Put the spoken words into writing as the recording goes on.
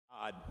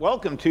God.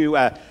 Welcome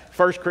to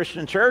First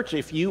Christian Church.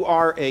 If you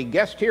are a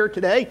guest here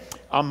today,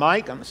 I'm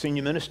Mike. I'm the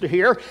senior minister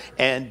here,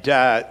 and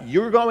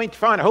you're going to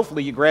find,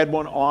 hopefully you grabbed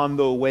one on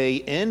the way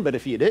in, but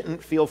if you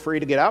didn't, feel free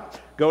to get up.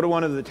 Go to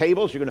one of the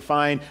tables. You're going to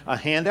find a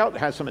handout that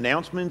has some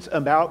announcements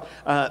about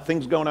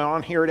things going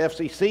on here at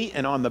FCC,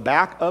 and on the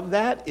back of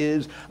that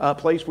is a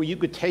place where you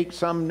could take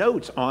some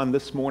notes on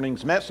this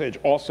morning's message.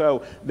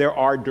 Also, there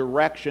are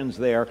directions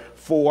there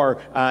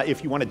for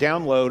if you want to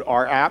download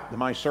our app, the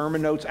My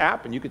Sermon Notes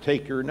app, and you could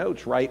take your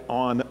notes right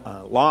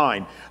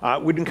online.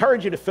 We'd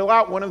encourage you to fill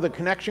out one of the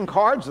connection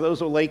cards.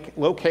 Those are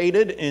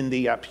located in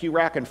the pew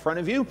rack in front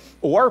of you,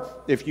 or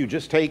if you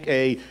just take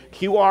a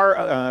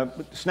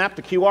QR, snap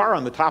the QR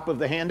on the top of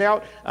the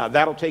handout,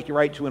 that'll take you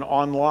right to an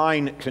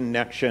online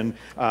connection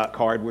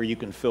card where you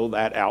can fill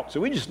that out. So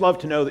we just love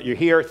to know that you're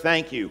here.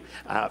 Thank you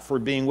for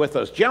being with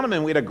us.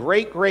 Gentlemen, we had a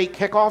great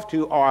kickoff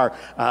to our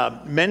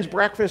men's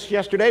breakfast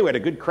yesterday. We had a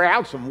good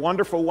crowd, some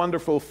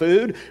wonderful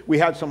food. We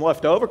had some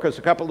left over because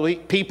a couple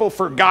of people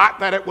forgot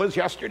that it was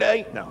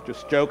yesterday. No,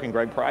 just joking,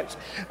 Greg Price.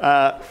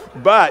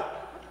 But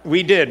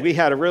we did. We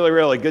had a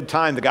really good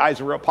time. The guys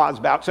are real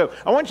positive about. So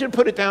I want you to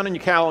put it down in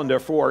your calendar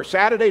for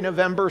Saturday,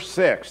 November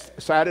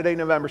 6th. Saturday,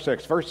 November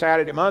 6th. First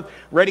Saturday of the month.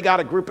 Already got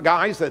a group of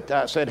guys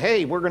that said,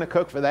 hey, we're going to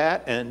cook for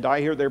that. And I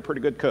hear they're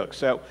pretty good cooks.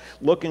 So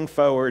looking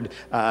forward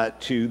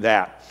to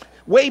that.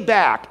 Way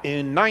back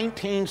in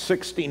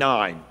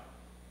 1969,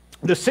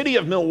 the city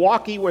of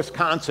Milwaukee,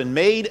 Wisconsin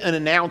made an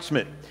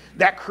announcement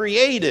that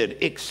created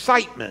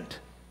excitement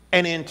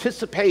and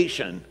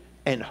anticipation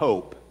and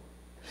hope.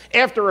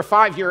 After a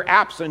 5-year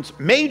absence,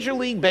 Major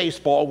League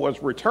Baseball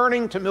was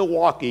returning to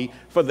Milwaukee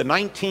for the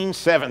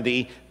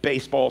 1970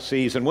 baseball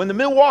season, when the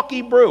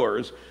Milwaukee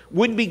Brewers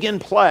would begin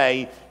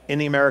play in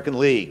the American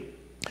League.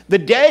 The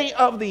day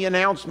of the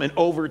announcement,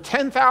 over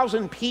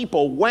 10,000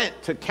 people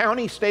went to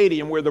County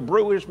Stadium where the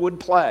Brewers would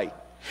play,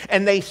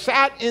 and they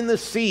sat in the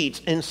seats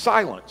in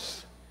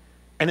silence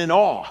and in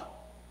awe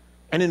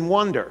and in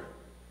wonder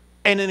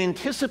and in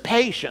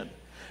anticipation,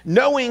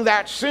 knowing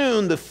that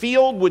soon the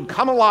field would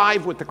come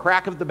alive with the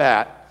crack of the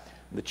bat,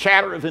 the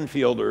chatter of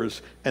infielders,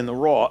 and the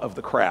roar of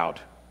the crowd.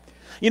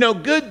 You know,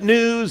 good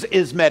news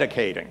is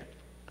medicating,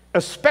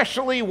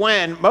 especially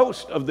when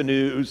most of the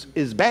news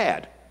is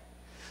bad.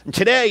 And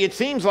today, it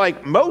seems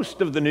like most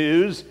of the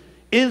news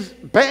is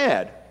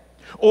bad,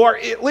 or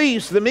at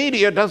least the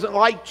media doesn't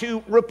like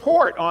to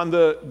report on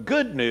the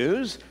good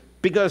news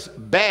because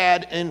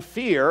bad and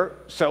fear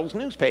sells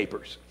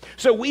newspapers.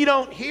 So we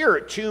don't hear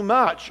too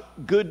much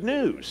good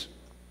news.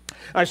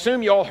 I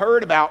assume you all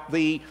heard about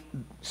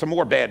some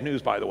more bad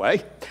news, by the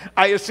way.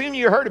 I assume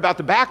you heard about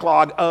the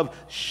backlog of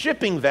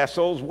shipping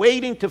vessels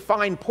waiting to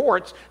find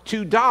ports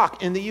to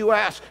dock in the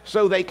U.S.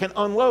 so they can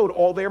unload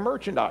all their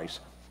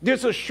merchandise.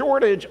 There's a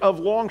shortage of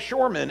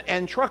longshoremen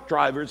and truck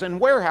drivers and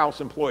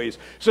warehouse employees.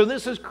 So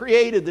this has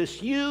created this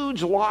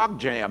huge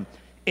logjam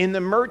in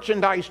the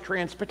merchandise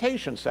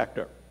transportation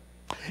sector.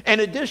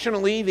 And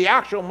additionally, the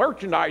actual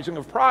merchandising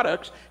of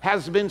products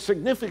has been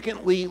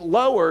significantly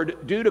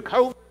lowered due to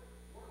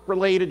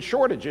COVID-related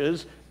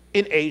shortages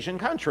in Asian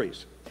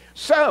countries.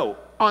 So,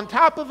 on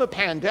top of a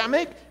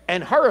pandemic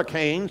and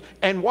hurricanes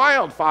and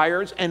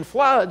wildfires and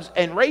floods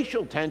and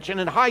racial tension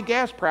and high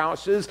gas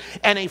prices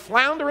and a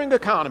floundering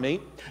economy,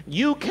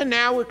 you can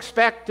now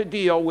expect to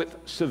deal with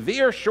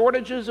severe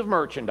shortages of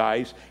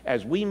merchandise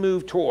as we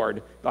move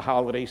toward the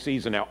holiday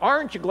season. Now,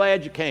 aren't you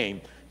glad you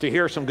came to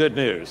hear some good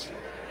news?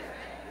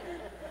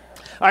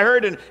 I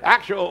heard an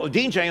actual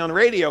DJ on the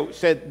radio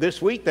said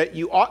this week that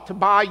you ought to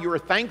buy your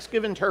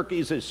Thanksgiving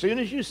turkeys as soon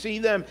as you see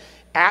them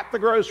at the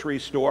grocery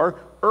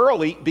store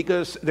early,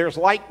 because there's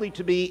likely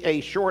to be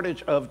a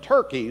shortage of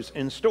turkeys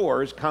in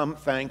stores come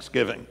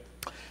Thanksgiving.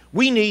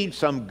 We need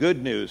some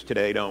good news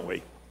today, don't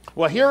we?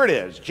 Well, here it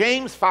is,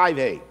 James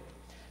 5:8.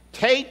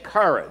 Take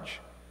courage,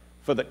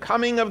 for the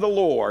coming of the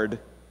Lord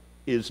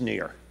is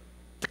near.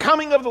 The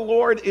coming of the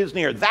Lord is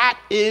near. That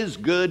is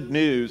good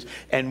news,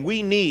 and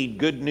we need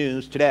good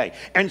news today.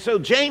 And so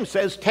James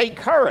says, take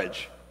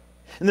courage.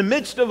 In the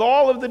midst of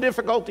all of the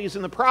difficulties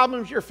and the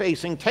problems you're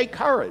facing, take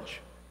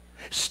courage.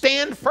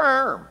 Stand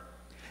firm.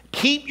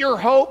 Keep your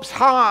hopes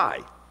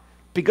high,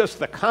 because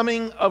the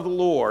coming of the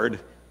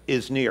Lord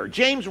is near.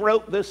 James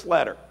wrote this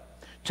letter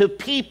to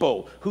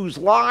people whose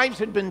lives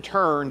had been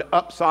turned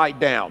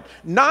upside down,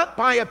 not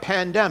by a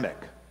pandemic,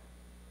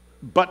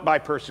 but by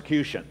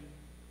persecution.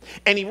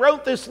 And he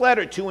wrote this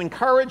letter to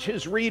encourage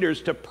his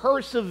readers to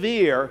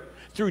persevere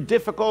through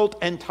difficult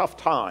and tough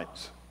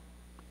times.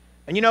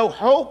 And you know,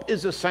 hope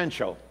is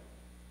essential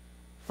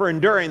for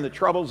enduring the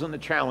troubles and the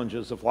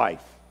challenges of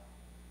life.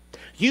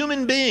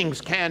 Human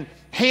beings can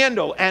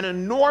handle an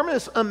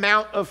enormous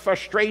amount of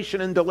frustration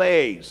and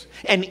delays,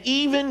 and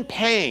even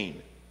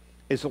pain,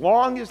 as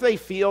long as they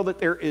feel that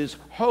there is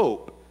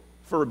hope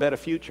for a better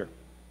future.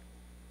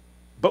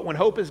 But when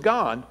hope is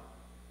gone,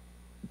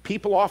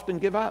 people often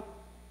give up.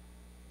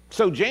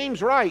 So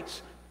James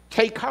writes,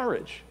 take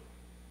courage.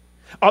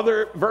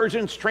 Other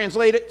versions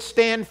translate it,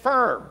 stand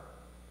firm,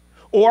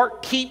 or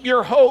keep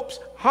your hopes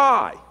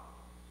high.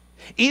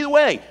 Either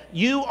way,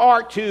 you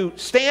are to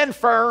stand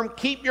firm,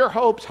 keep your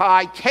hopes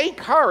high, take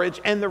courage,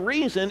 and the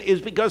reason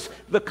is because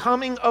the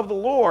coming of the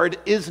Lord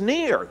is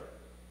near.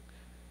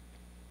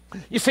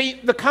 You see,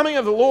 the coming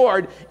of the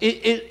Lord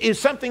is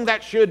something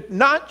that should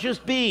not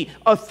just be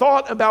a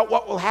thought about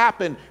what will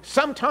happen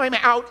sometime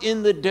out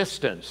in the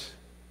distance,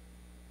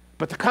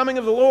 but the coming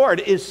of the Lord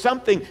is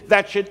something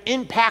that should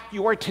impact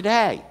your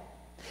today.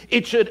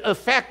 It should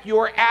affect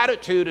your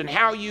attitude and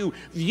how you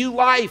view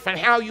life and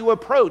how you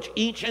approach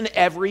each and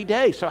every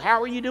day. So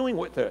how are you doing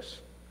with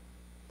this?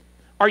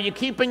 Are you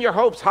keeping your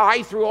hopes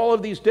high through all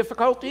of these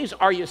difficulties?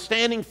 Are you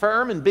standing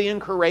firm and being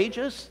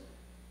courageous?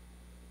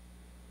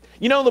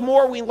 You know, the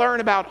more we learn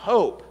about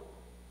hope,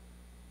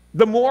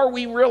 the more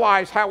we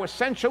realize how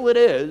essential it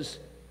is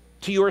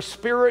to your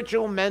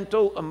spiritual,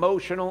 mental,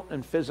 emotional,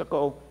 and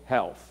physical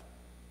health.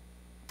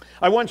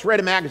 I once read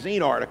a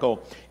magazine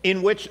article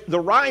in which the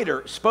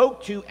writer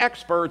spoke to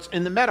experts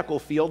in the medical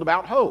field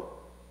about hope.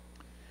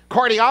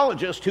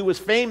 Cardiologist who was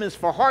famous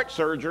for heart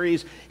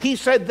surgeries, he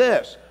said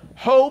this: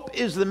 "Hope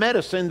is the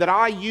medicine that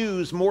I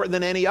use more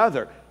than any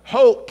other.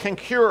 Hope can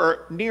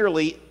cure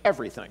nearly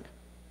everything."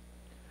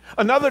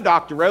 Another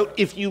doctor wrote,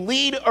 "If you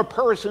lead a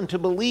person to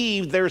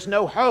believe there's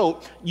no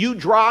hope, you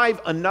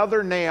drive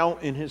another nail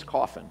in his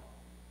coffin."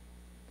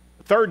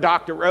 Third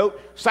doctor wrote,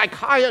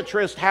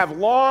 "Psychiatrists have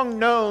long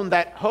known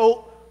that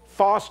hope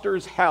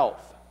fosters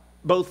health,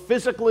 both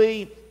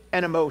physically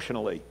and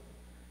emotionally.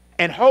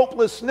 And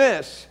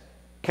hopelessness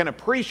can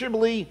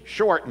appreciably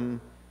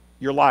shorten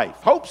your life."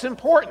 Hope's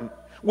important.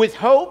 With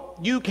hope,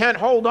 you can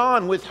hold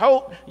on. With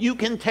hope, you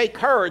can take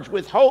courage.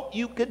 With hope,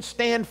 you can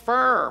stand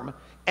firm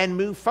and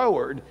move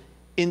forward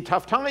in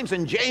tough times.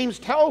 And James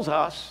tells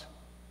us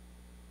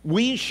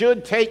we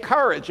should take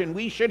courage and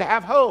we should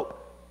have hope.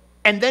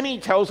 And then he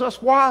tells us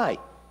why.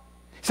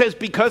 He says,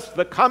 because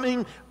the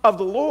coming of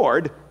the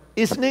Lord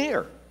is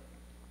near.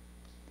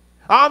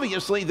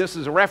 Obviously, this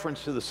is a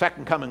reference to the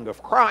second coming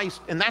of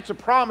Christ, and that's a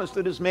promise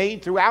that is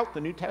made throughout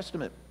the New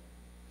Testament.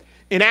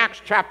 In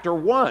Acts chapter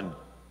 1,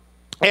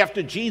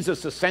 after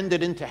Jesus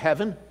ascended into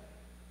heaven,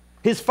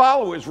 his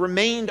followers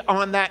remained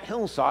on that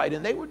hillside,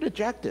 and they were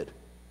dejected.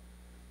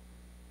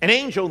 An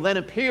angel then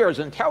appears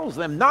and tells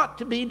them not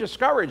to be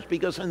discouraged,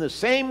 because in the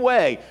same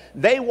way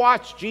they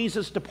watched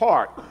Jesus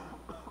depart,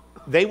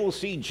 they will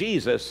see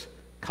Jesus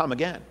come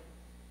again.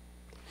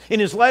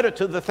 In his letter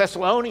to the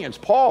Thessalonians,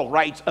 Paul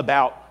writes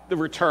about the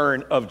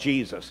return of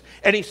Jesus.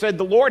 And he said,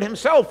 the Lord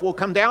himself will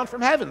come down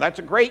from heaven. That's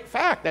a great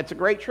fact. That's a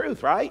great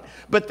truth, right?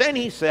 But then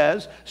he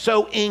says,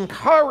 so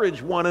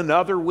encourage one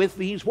another with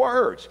these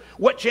words.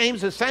 What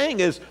James is saying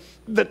is,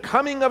 the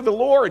coming of the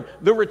Lord,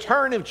 the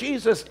return of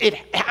Jesus, it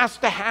has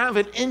to have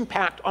an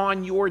impact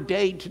on your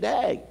day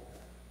today.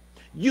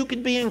 You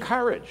can be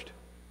encouraged.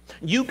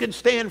 You can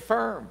stand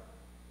firm.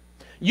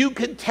 You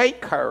can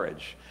take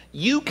courage.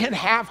 You can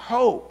have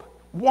hope.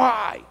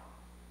 Why?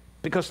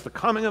 Because the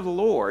coming of the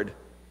Lord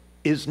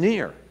is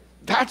near.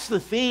 That's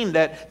the theme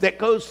that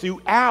goes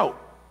throughout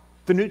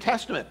the New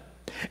Testament.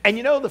 And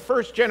you know, the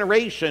first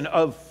generation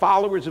of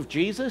followers of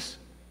Jesus,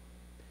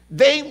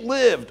 they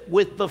lived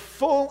with the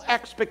full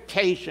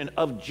expectation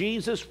of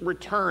Jesus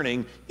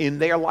returning in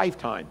their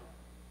lifetime.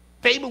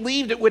 They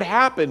believed it would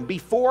happen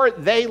before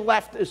they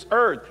left this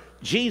earth.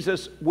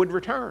 Jesus would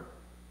return.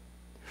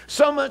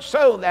 So much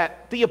so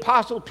that the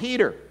Apostle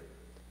Peter,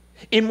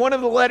 in one of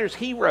the letters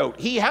he wrote,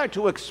 he had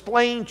to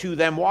explain to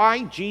them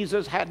why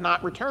Jesus had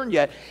not returned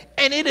yet.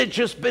 And it had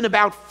just been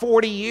about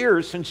 40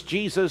 years since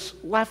Jesus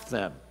left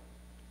them.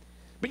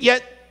 But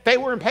yet they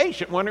were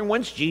impatient, wondering,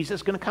 when's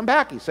Jesus going to come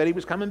back? He said he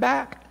was coming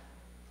back.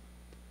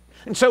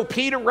 And so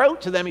Peter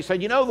wrote to them, he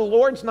said, you know, the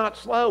Lord's not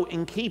slow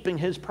in keeping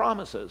his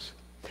promises.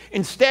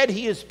 Instead,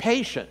 he is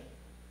patient,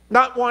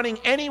 not wanting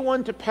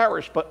anyone to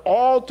perish, but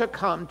all to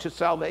come to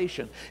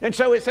salvation. And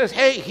so it says,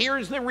 hey,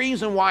 here's the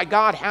reason why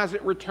God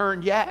hasn't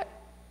returned yet.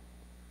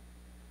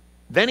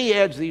 Then he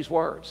adds these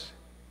words,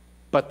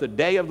 but the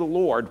day of the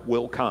Lord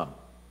will come.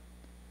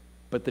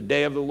 But the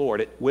day of the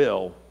Lord, it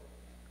will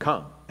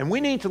come. And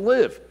we need to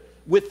live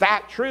with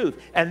that truth.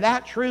 And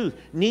that truth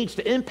needs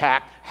to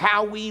impact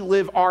how we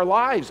live our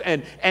lives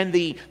and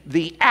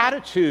the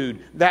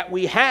attitude that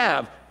we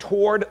have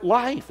toward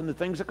life and the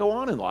things that go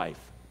on in life.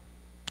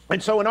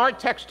 And so in our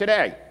text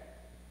today,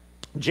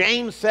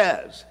 James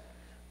says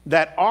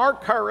that our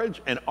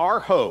courage and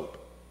our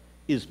hope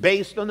is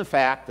based on the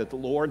fact that the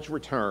Lord's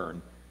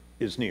return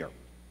is near.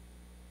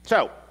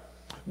 So,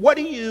 what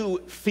do you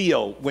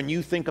feel when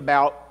you think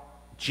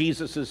about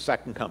Jesus'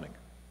 second coming?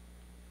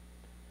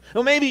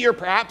 Well, maybe you're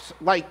perhaps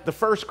like the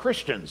first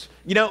Christians.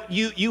 You know,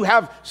 you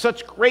have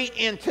such great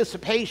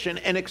anticipation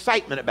and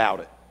excitement about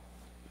it.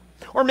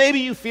 Or maybe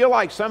you feel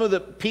like some of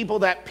the people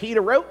that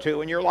Peter wrote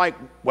to, and you're like,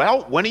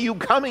 well, when are you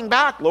coming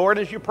back, Lord,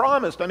 as you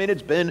promised? I mean,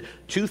 it's been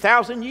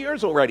 2,000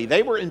 years already.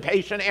 They were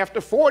impatient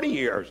after 40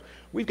 years.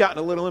 We've gotten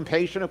a little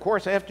impatient, of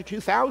course, after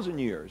 2,000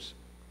 years.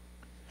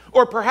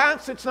 Or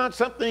perhaps it's not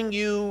something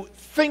you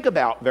think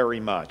about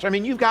very much. I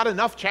mean, you've got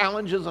enough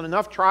challenges and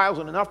enough trials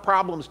and enough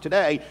problems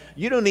today.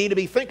 You don't need to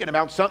be thinking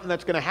about something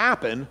that's going to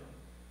happen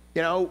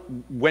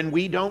when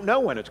we don't know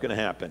when it's going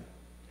to happen.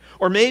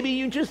 Or maybe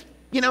you just,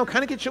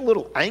 kind of get you a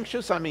little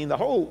anxious. I mean, the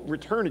whole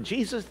return of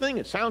Jesus thing,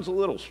 it sounds a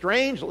little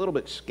strange, a little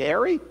bit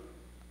scary.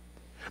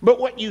 But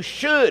what you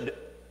should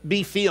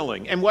be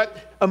feeling and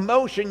what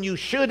emotion you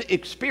should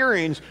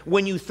experience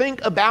when you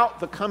think about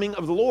the coming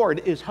of the Lord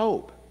is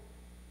hope.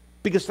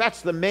 Because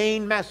that's the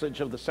main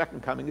message of the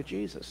second coming of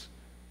Jesus.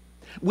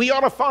 We ought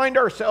to find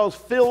ourselves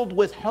filled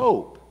with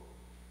hope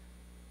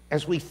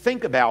as we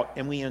think about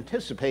and we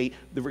anticipate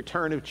the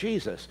return of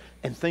Jesus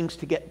and things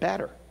to get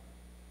better.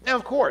 Now,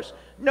 of course,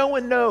 no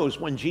one knows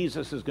when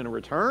Jesus is going to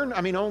return.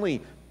 I mean,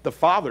 only the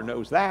Father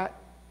knows that.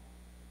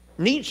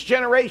 In each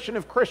generation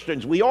of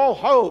Christians, we all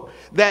hope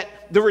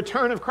that the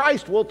return of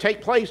Christ will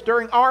take place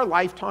during our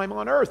lifetime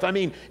on earth. I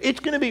mean, it's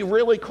going to be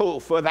really cool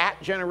for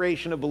that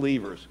generation of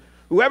believers.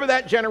 Whoever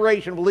that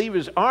generation of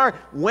believers are,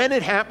 when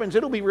it happens,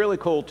 it'll be really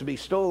cool to be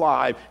still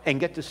alive and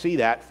get to see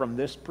that from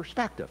this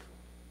perspective.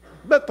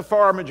 But the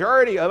far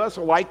majority of us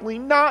are likely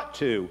not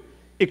to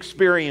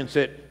experience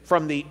it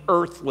from the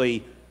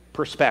earthly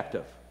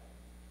perspective.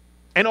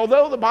 And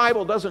although the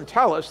Bible doesn't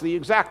tell us the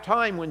exact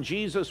time when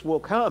Jesus will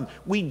come,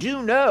 we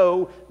do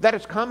know that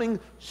it's coming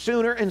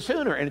sooner and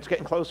sooner, and it's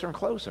getting closer and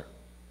closer.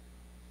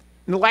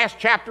 In the last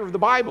chapter of the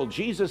Bible,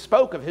 Jesus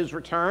spoke of his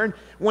return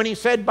when he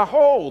said,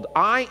 "Behold,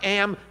 I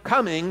am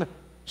coming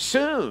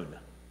soon."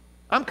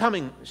 I'm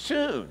coming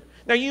soon.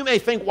 Now you may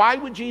think, why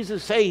would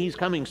Jesus say he's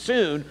coming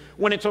soon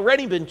when it's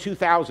already been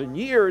 2,000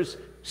 years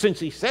since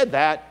he said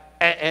that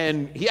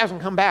and he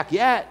hasn't come back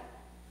yet?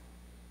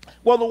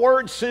 Well, the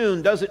word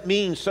soon doesn't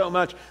mean so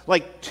much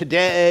like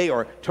today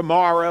or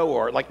tomorrow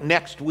or like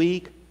next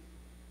week,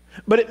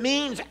 but it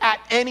means at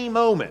any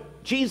moment.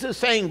 Jesus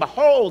saying,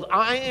 "Behold,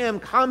 I am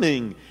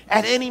coming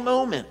at any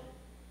moment."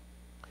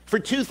 For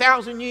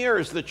 2,000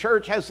 years, the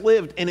church has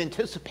lived in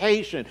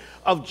anticipation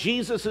of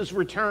Jesus'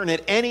 return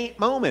at any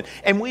moment.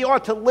 And we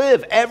ought to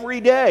live every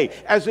day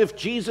as if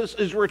Jesus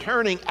is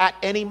returning at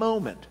any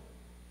moment.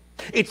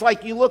 It's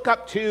like you look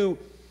up to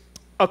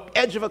an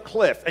edge of a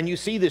cliff and you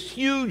see this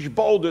huge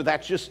boulder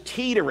that's just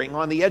teetering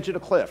on the edge of the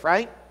cliff,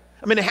 right?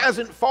 I mean, it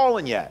hasn't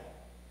fallen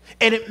yet.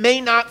 And it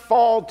may not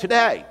fall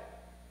today.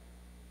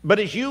 But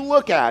as you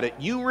look at it,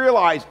 you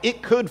realize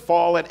it could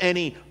fall at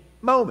any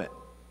moment.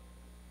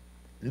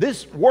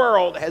 This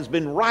world has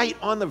been right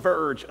on the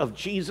verge of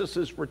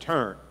Jesus'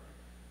 return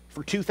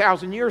for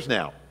 2,000 years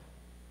now.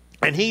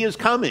 And he is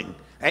coming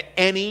at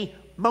any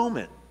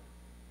moment.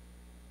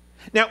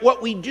 Now,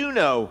 what we do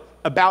know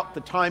about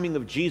the timing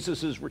of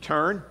Jesus'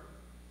 return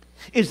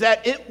is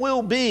that it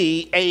will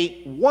be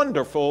a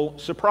wonderful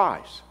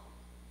surprise.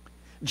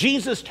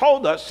 Jesus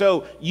told us,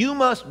 so you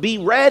must be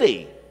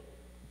ready,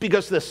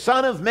 because the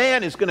Son of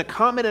Man is going to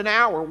come at an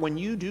hour when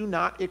you do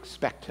not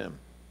expect him.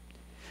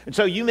 And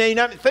so you may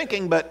not be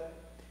thinking, but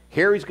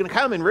here he's going to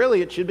come, and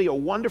really it should be a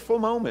wonderful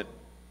moment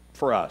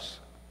for us.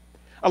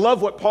 I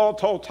love what Paul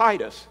told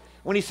Titus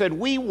when he said,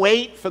 we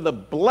wait for the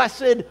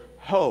blessed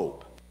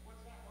hope. What's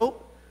that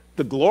hope?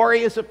 The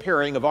glorious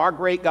appearing of our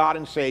great God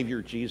and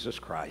Savior, Jesus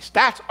Christ.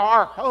 That's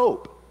our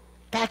hope.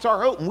 That's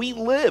our hope. And we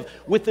live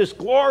with this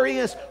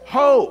glorious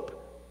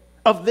hope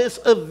of this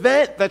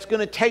event that's going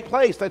to take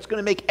place, that's going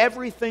to make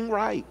everything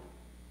right.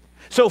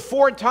 So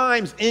 4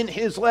 times in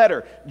his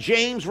letter,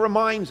 James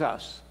reminds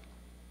us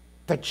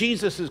that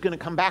Jesus is going to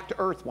come back to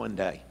earth one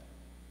day.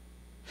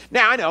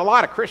 Now, I know a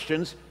lot of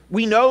Christians,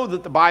 we know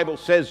that the Bible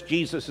says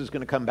Jesus is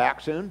going to come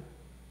back soon.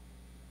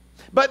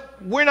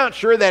 But we're not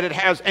sure that it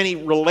has any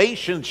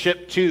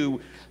relationship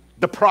to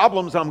the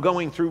problems I'm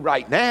going through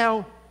right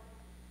now.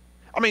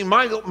 I mean,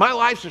 my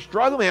life's a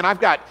struggle, man.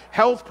 I've got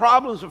health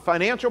problems and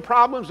financial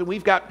problems, and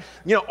we've got,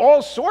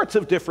 all sorts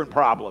of different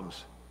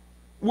problems.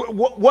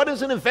 What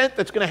does an event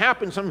that's going to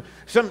happen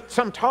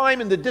some time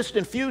in the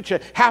distant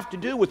future have to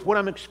do with what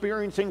I'm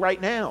experiencing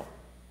right now?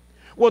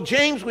 Well,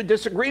 James would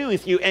disagree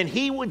with you, and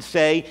he would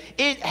say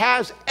it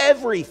has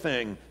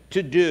everything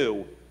to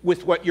do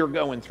with what you're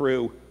going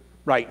through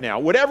right now.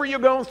 Whatever you're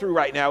going through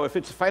right now, if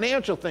it's a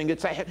financial thing,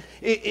 it's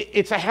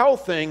a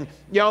health thing,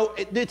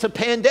 it's a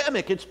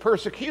pandemic, it's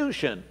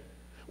persecution,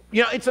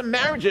 it's a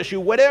marriage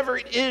issue, whatever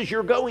it is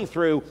you're going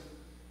through,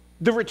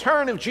 the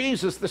return of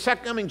Jesus, the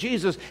second coming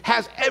Jesus,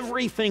 has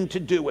everything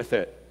to do with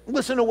it.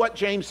 Listen to what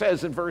James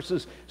says in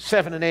verses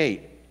 7 and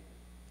 8.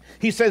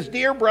 He says,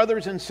 dear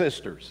brothers and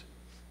sisters,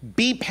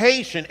 be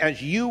patient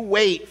as you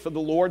wait for the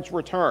Lord's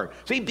return.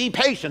 See, be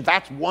patient.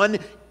 That's one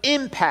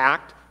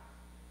impact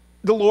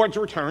the Lord's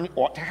return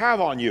ought to have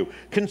on you.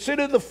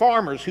 Consider the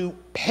farmers who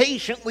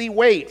patiently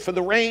wait for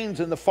the rains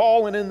in the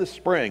fall and in the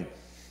spring.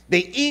 They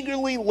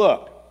eagerly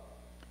look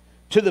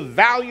to the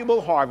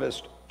valuable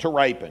harvest to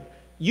ripen.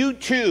 You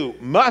too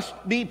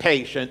must be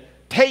patient.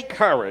 Take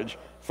courage,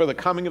 for the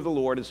coming of the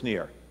Lord is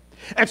near.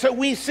 And so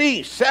we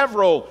see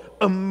several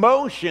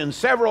emotions,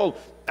 several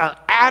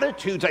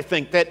attitudes, I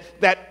think,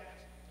 that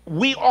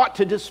we ought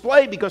to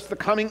display because of the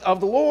coming of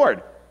the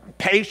Lord.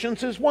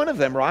 Patience is one of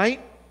them,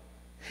 right?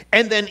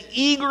 And then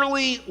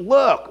eagerly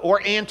look,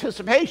 or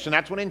anticipation.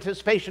 That's what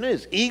anticipation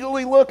is.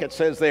 Eagerly look, it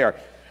says there.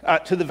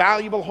 to the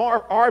valuable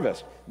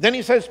harvest. Then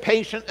he says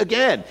patient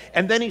again.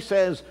 And then he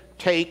says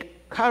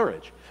take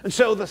courage. And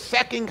so the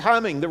second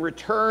coming, the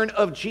return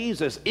of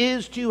Jesus,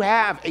 is to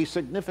have a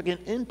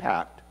significant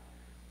impact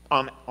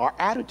on our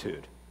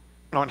attitude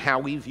and on how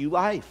we view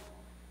life.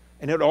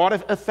 And it ought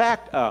to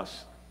affect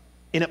us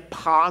in a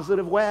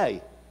positive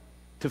way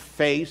to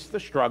face the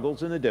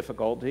struggles and the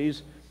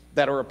difficulties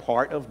that are a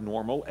part of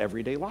normal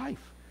everyday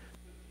life.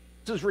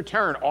 Jesus'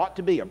 return ought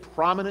to be a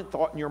prominent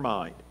thought in your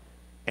mind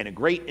and a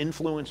great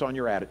influence on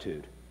your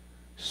attitude,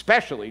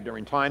 especially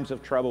during times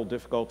of trouble,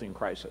 difficulty, and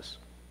crisis.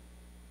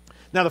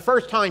 Now, the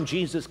first time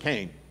Jesus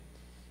came,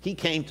 he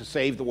came to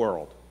save the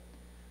world.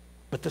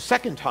 But the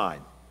second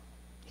time,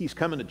 he's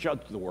coming to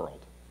judge the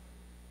world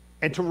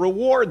and to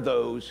reward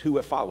those who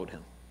have followed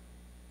him.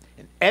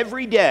 And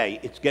every day,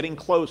 it's getting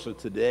closer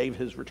to the day of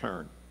his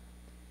return.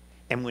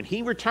 And when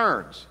he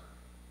returns,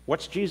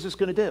 what's Jesus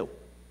going to do?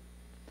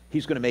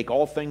 He's going to make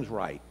all things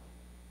right.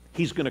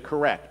 He's going to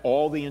correct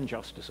all the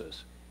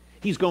injustices.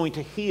 He's going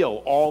to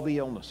heal all the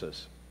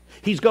illnesses.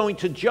 He's going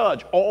to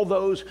judge all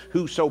those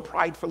who so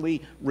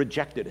pridefully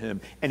rejected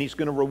him. And he's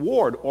going to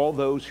reward all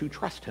those who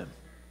trust him.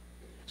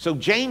 So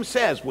James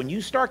says, when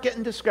you start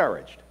getting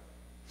discouraged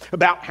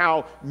about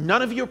how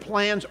none of your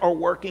plans are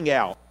working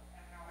out,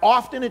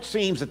 often it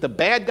seems that the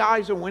bad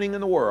guys are winning in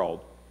the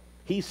world,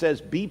 he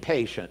says, be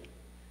patient,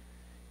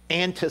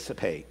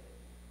 anticipate,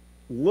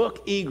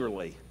 look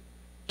eagerly,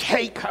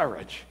 take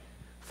courage,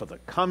 for the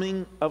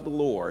coming of the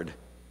Lord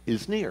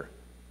is near.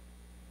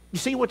 You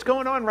see what's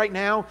going on right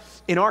now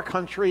in our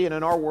country and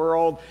in our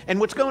world, and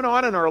what's going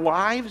on in our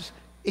lives?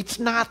 It's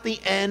not the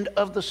end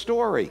of the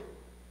story.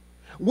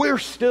 We're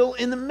still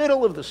in the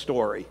middle of the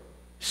story,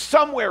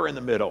 somewhere in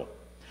the middle.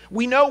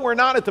 We know we're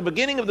not at the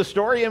beginning of the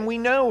story, and we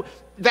know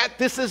that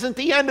this isn't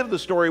the end of the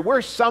story.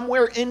 We're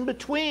somewhere in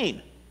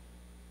between.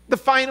 The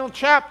final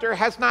chapter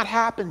has not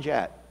happened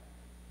yet,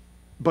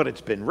 but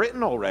it's been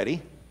written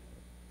already.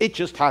 It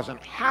just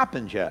hasn't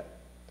happened yet.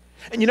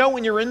 And you know,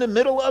 when you're in the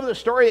middle of the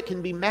story, it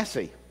can be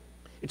messy.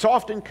 It's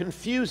often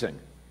confusing.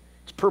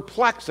 It's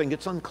perplexing.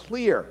 It's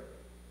unclear.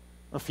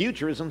 The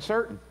future is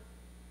uncertain.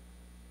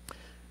 A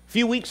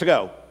few weeks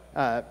ago,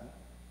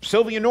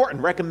 Sylvia Norton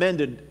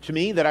recommended to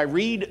me that I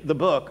read the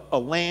book A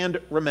Land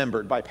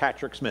Remembered by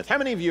Patrick Smith. How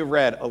many of you have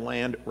read A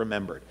Land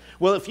Remembered?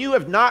 Well, if you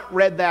have not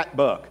read that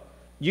book,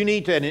 you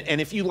need to, and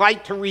if you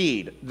like to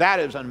read, that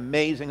is an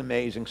amazing,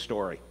 amazing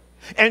story.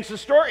 And it's the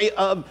story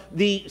of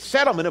the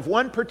settlement of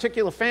one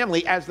particular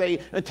family as they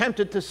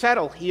attempted to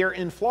settle here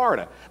in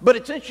Florida. But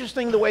it's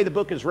interesting the way the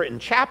book is written.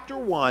 Chapter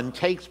 1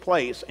 takes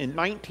place in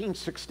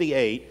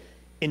 1968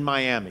 in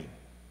Miami,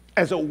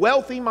 as a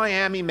wealthy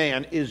Miami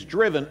man is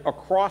driven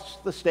across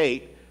the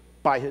state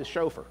by his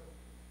chauffeur.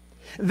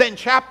 Then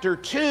chapter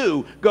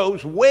 2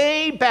 goes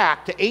way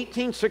back to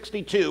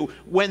 1862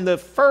 when the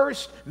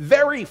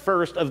very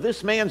first of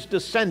this man's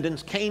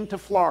descendants came to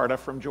Florida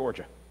from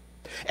Georgia.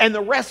 And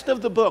the rest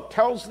of the book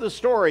tells the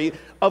story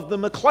of the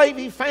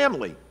McClavey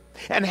family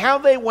and how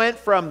they went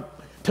from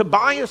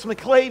Tobias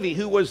McClavey,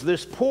 who was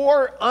this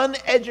poor,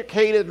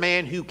 uneducated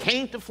man who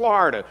came to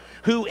Florida,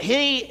 who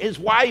his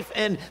wife,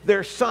 and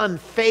their son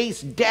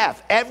faced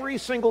death every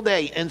single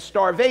day and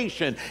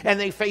starvation, and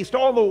they faced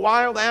all the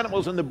wild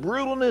animals and the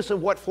brutalness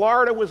of what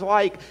Florida was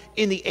like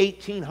in the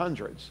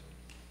 1800s.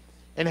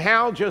 And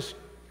how just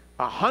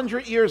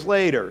 100 years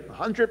later,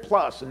 100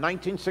 plus, in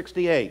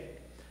 1968,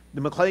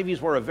 the McClaveys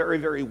were a very,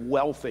 very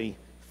wealthy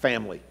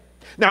family.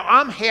 Now,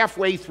 I'm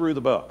halfway through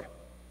the book,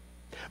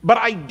 but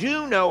I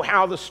do know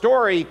how the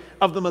story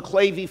of the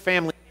McClavey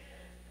family,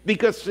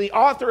 because the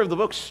author of the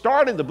book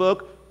started the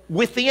book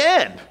with the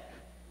end.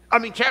 I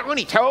mean, chapter 1,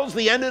 he tells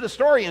the end of the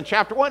story in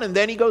chapter 1, and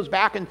then he goes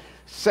back and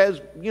says,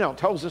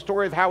 tells the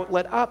story of how it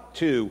led up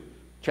to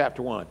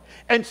chapter 1.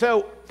 And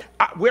so,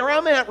 where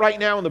I'm at right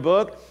now in the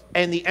book,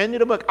 and the end of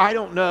the book, I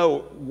don't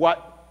know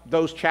what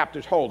those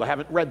chapters hold. I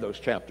haven't read those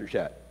chapters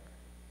yet.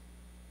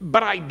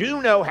 But I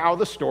do know how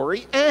the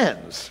story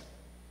ends,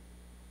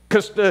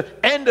 because the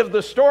end of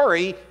the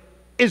story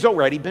has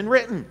already been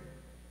written.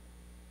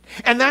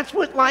 And that's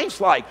what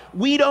life's like.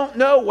 We don't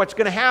know what's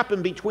going to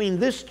happen between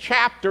this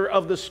chapter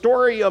of the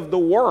story of the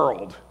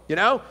world,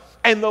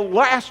 and the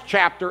last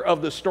chapter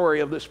of the story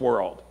of this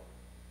world.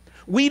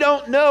 We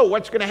don't know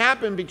what's going to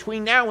happen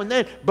between now and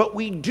then, but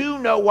we do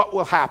know what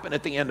will happen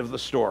at the end of the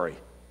story.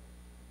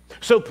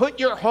 So put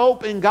your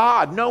hope in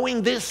God,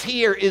 knowing this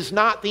here is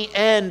not the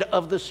end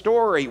of the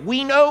story.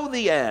 We know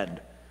the end.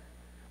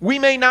 We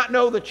may not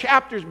know the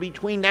chapters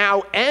between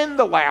now and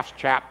the last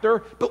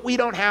chapter, but we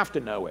don't have to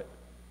know it.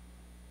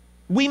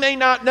 We may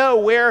not know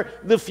where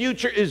the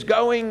future is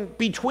going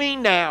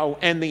between now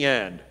and the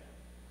end,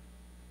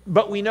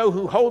 but we know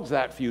who holds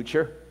that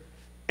future,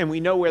 and we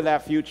know where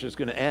that future is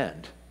going to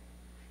end.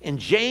 And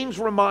James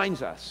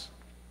reminds us.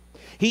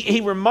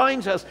 He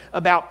reminds us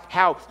about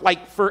how,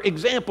 like, for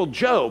example,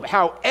 Job,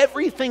 how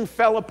everything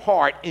fell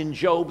apart in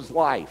Job's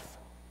life.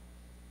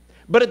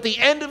 But at the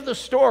end of the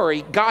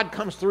story, God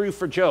comes through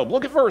for Job.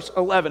 Look at verse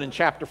 11 in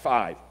chapter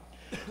 5.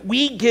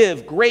 We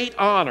give great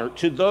honor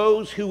to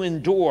those who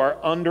endure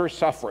under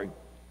suffering.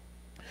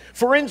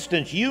 For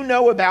instance, you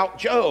know about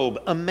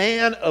Job, a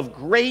man of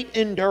great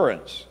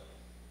endurance.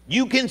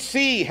 You can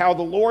see how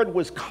the Lord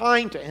was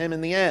kind to him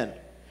in the end.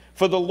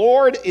 For the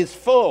Lord is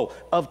full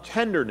of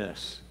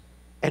tenderness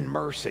and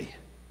mercy.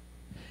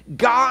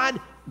 God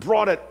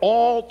brought it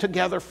all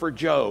together for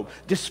Job.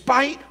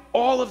 Despite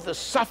all of the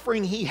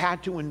suffering he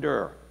had to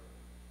endure,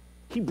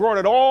 he brought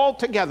it all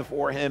together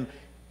for him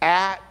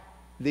at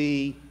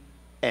the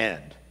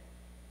end.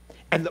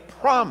 And the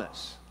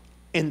promise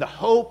in the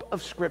hope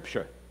of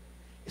Scripture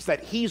is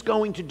that he's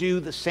going to do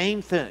the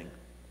same thing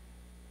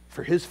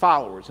for his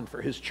followers and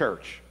for his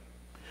church.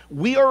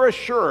 We are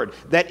assured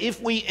that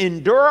if we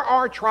endure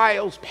our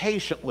trials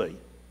patiently,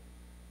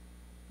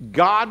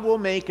 God will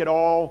make it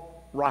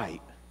all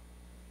right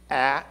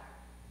at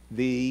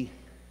the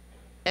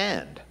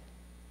end.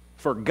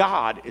 For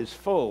God is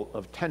full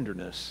of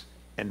tenderness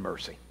and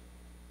mercy.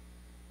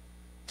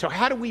 So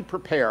how do we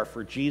prepare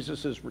for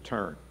Jesus'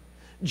 return?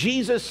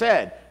 Jesus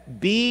said,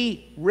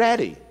 be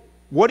ready.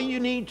 What do you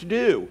need to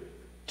do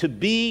to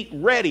be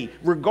ready,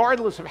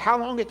 regardless of how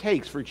long it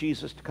takes for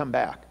Jesus to come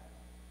back?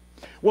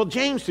 Well,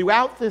 James,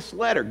 throughout this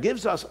letter,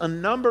 gives us a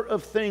number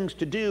of things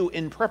to do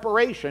in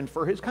preparation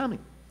for his coming.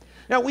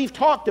 Now, we've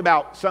talked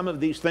about some of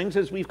these things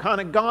as we've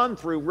kind of gone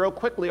through real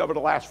quickly over the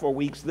last 4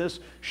 weeks this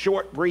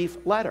short,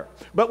 brief letter.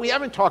 But we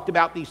haven't talked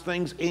about these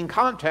things in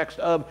context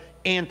of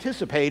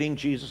anticipating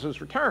Jesus'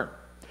 return.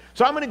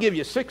 So I'm going to give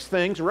you 6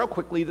 things real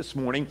quickly this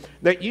morning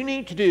that you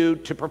need to do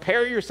to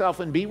prepare yourself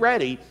and be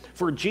ready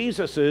for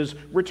Jesus'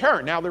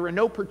 return. Now, they're in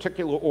no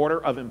particular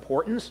order of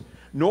importance,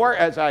 nor,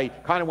 as I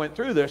kind of went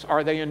through this,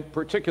 are they in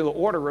particular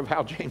order of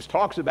how James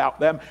talks about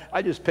them.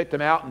 I just picked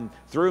them out and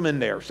threw them in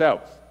there.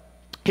 So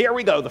here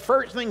we go. The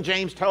first thing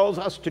James tells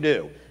us to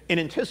do in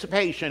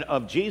anticipation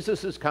of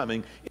Jesus'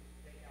 coming is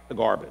take out the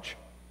garbage.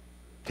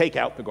 Take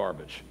out the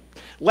garbage.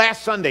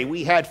 Last Sunday,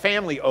 we had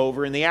family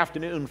over in the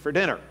afternoon for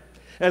dinner.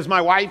 As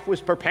my wife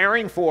was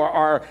preparing for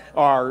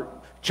our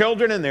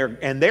children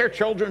and their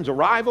children's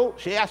arrival,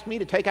 she asked me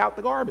to take out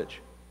the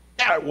garbage.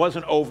 Now, it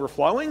wasn't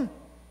overflowing,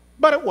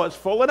 but it was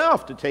full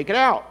enough to take it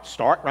out.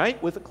 Start,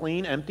 right, with a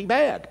clean, empty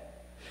bag.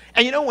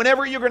 And you know,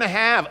 whenever you're going to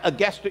have a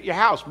guest at your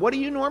house, what do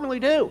you normally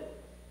do?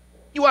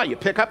 You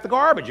pick up the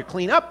garbage, you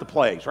clean up the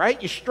place,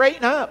 right? You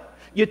straighten up,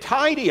 you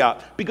tidy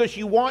up, because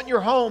you want your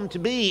home to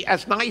be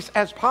as nice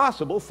as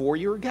possible for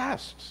your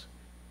guests.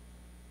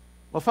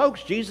 Well,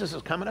 folks, Jesus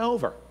is coming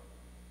over.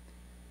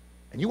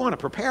 And you want to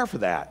prepare for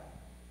that.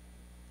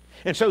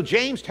 And so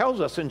James tells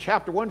us in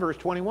chapter 1, verse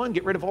 21,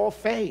 get rid of all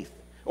faith,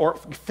 or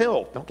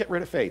filth. Don't get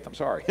rid of faith, I'm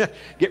sorry.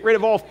 Get rid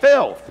of all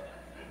filth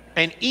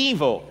and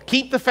evil.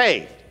 Keep the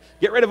faith.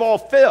 Get rid of all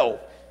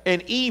filth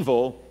and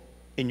evil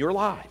in your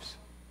lives.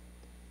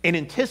 In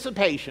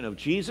anticipation of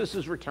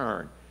Jesus'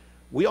 return,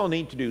 we all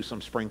need to do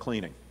some spring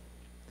cleaning.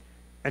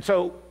 And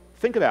so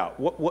think about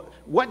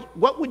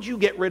what would you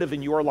get rid of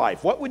in your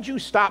life? What would you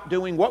stop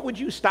doing? What would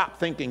you stop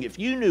thinking if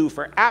you knew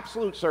for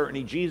absolute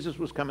certainty Jesus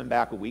was coming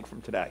back a week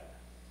from today?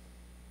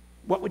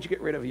 What would you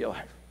get rid of in your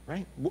life,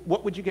 right?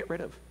 What would you get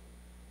rid of?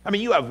 I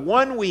mean, you have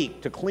 1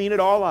 week to clean it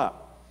all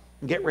up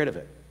and get rid of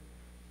it.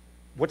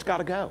 What's got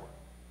to go?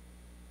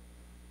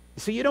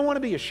 See, you don't want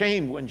to be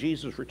ashamed when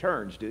Jesus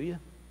returns, do you?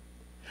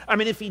 I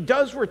mean, if he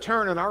does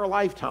return in our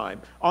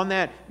lifetime on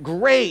that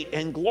great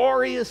and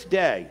glorious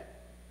day,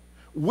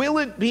 will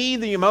it be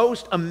the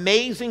most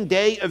amazing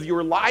day of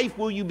your life?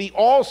 Will you be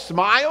all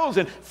smiles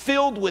and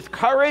filled with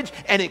courage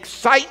and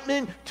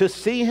excitement to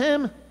see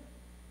him?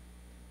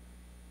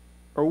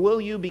 Or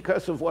will you,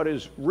 because of what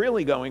is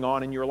really going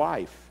on in your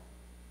life,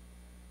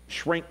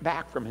 shrink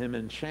back from him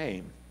in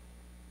shame,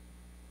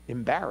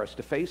 embarrassed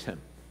to face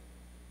him?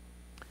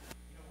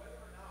 Whether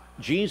or not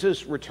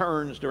Jesus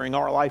returns during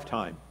our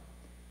lifetime,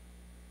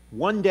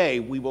 one day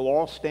we will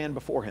all stand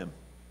before him.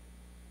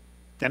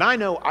 And I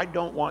know I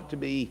don't want to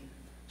be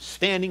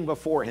standing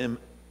before him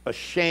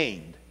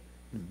ashamed,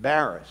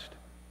 embarrassed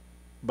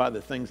by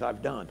the things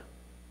I've done.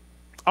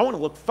 I want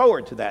to look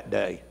forward to that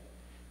day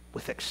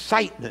with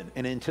excitement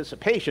and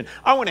anticipation.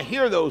 I want to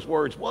hear those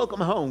words, welcome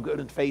home, good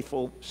and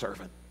faithful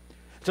servant.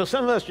 So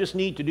some of us just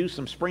need to do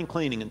some spring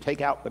cleaning and take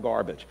out the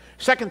garbage.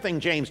 Second thing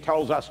James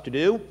tells us to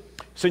do,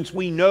 since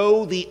we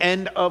know the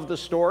end of the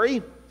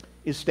story,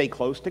 is stay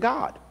close to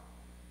God.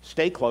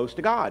 Stay close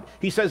to God.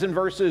 He says in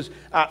verses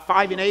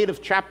 5 and 8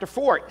 of chapter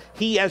 4,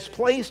 he has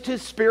placed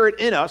his Spirit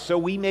in us so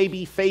we may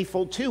be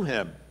faithful to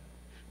him.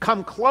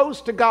 Come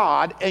close to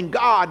God, and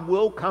God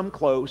will come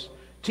close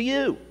to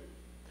you.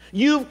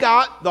 You've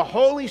got the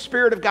Holy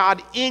Spirit of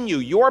God in you.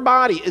 Your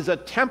body is a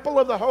temple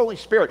of the Holy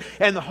Spirit,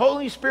 and the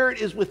Holy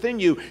Spirit is within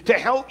you to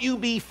help you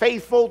be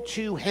faithful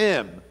to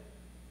him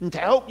and to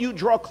help you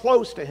draw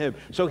close to him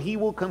so he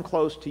will come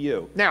close to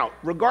you. Now,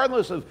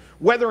 regardless of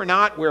whether or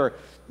not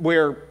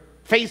we're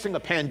facing a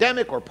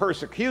pandemic or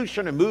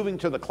persecution and moving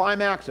to the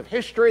climax of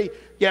history,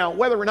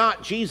 whether or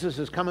not Jesus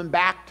is coming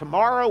back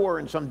tomorrow or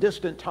in some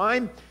distant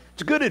time,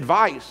 it's good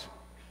advice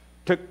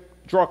to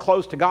draw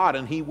close to God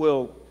and he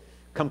will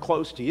come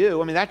close to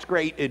you. I mean, that's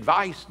great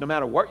advice no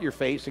matter what you're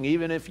facing,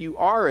 even if you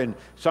are in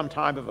some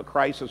time of a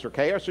crisis or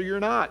chaos, or you're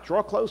not.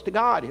 Draw close to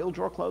God. He'll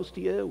draw close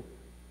to you.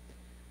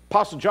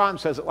 Apostle John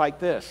says it like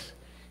this.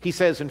 He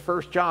says in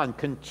 1 John,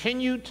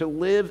 continue to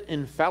live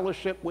in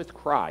fellowship with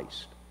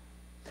Christ,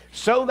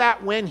 so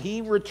that when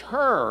he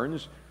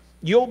returns,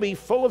 you'll be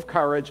full of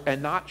courage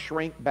and not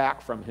shrink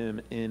back from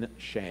him in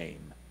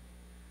shame.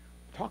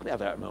 Talk about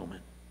that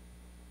moment.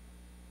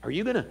 Are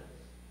you gonna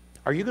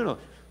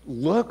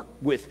look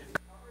with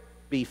courage,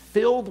 be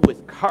filled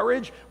with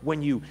courage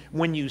when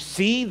you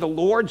see the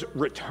Lord's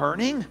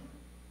returning?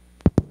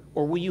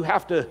 Or will you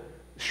have to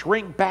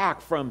shrink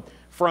back from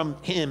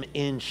him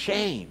in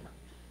shame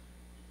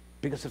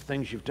because of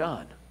things you've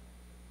done?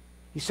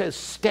 He says,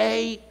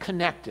 stay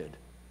connected.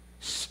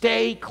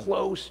 Stay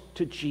close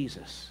to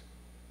Jesus.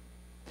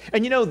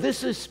 And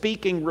this is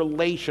speaking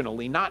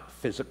relationally, not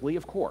physically,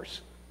 of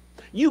course.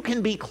 You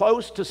can be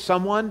close to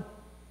someone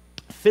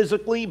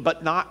physically,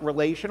 but not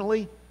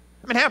relationally.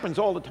 I mean, it happens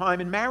all the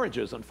time in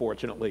marriages,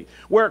 unfortunately,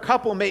 where a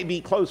couple may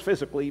be close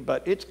physically,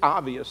 but it's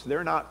obvious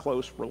they're not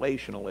close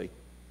relationally.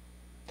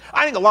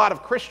 I think a lot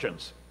of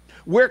Christians,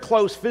 we're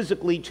close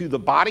physically to the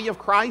body of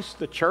Christ,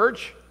 the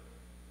church,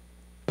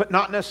 but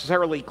not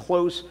necessarily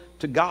close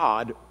to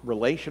God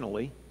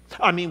relationally.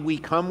 I mean, we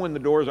come when the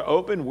doors are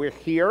open, we're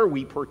here,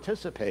 we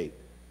participate.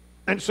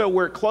 And so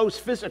we're close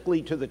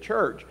physically to the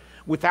church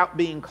without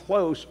being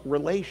close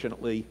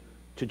relationally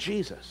to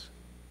Jesus.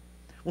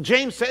 Well,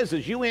 James says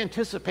as you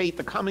anticipate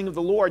the coming of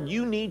the Lord,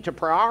 you need to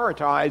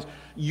prioritize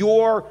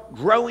your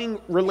growing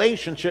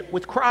relationship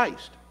with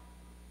Christ.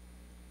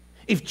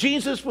 If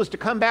Jesus was to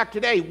come back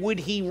today, would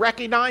he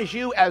recognize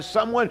you as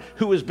someone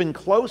who has been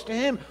close to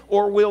him,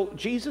 or will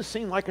Jesus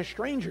seem like a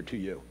stranger to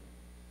you?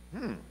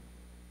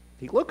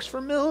 He looks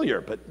familiar,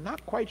 but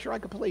not quite sure I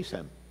could place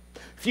him.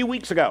 A few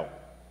weeks ago,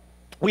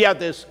 we had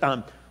this,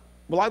 I'd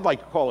like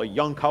to call a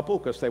young couple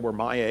because they were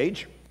my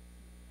age.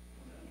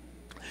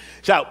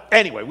 So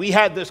anyway, we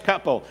had this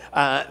couple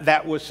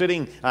that was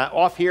sitting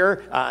off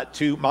here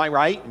to my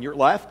right and your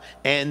left,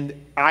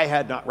 and I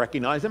had not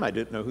recognized them. I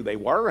didn't know who they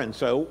were, and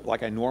so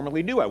like I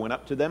normally do, I went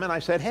up to them and I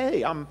said,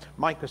 hey, I'm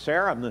Mike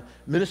Cassera. I'm the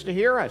minister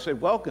here. I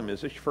said, welcome.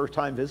 Is this your first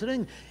time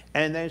visiting?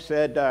 And they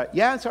said,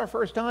 yeah, it's our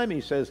first time.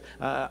 He says,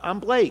 I'm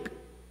Blake.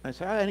 I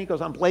said, and he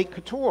goes, I'm Blake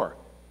Couture.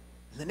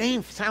 And the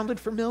name sounded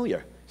familiar.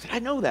 I said, I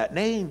know that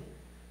name.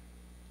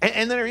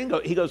 And then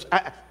he goes,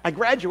 I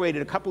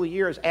graduated a couple of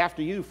years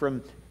after you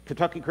from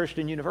Kentucky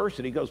Christian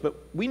University. He goes, but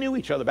we knew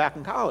each other back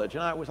in college.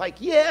 And I was like,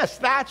 yes,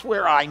 that's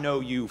where I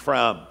know you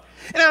from.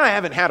 And I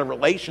haven't had a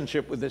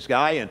relationship with this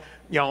guy in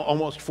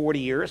almost 40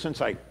 years since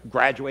I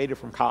graduated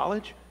from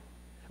college.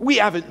 We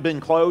haven't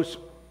been close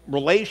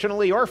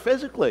relationally or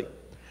physically.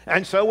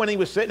 And so when he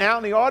was sitting out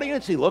in the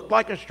audience, he looked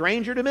like a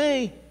stranger to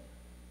me.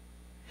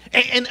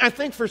 And I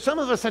think for some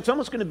of us, that's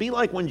almost going to be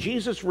like when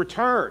Jesus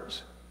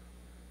returns.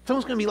 It's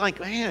almost going to be like,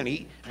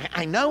 man,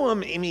 I know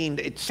him. I mean,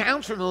 it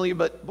sounds familiar,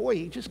 but boy,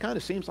 he just kind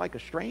of seems like a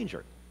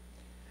stranger.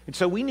 And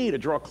so we need to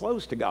draw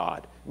close to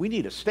God. We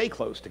need to stay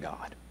close to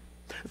God.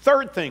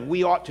 Third thing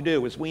we ought to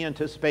do as we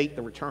anticipate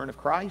the return of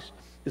Christ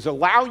is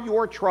allow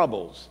your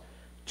troubles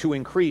to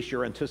increase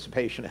your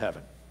anticipation of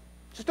heaven.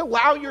 Just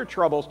allow your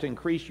troubles to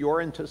increase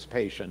your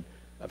anticipation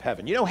of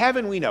heaven.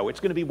 Heaven, we know, it's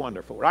going to be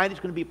wonderful, right? It's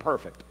going to be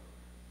perfect.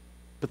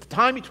 But the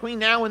time between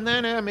now and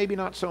then, maybe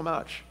not so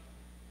much.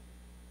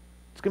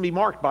 It's going to be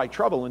marked by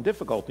trouble and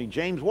difficulty.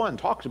 James 1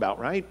 talks about,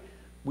 right?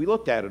 We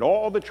looked at it,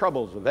 all the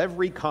troubles of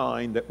every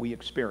kind that we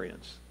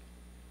experience.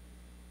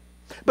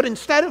 But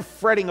instead of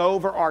fretting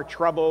over our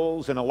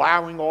troubles and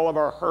allowing all of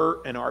our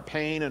hurt and our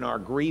pain and our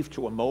grief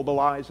to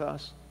immobilize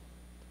us,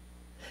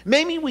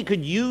 maybe we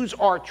could use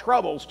our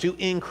troubles to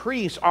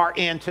increase our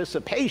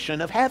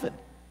anticipation of heaven.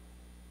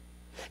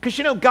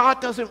 Because,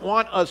 God doesn't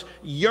want us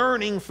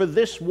yearning for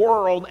this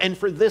world and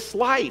for this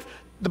life.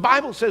 The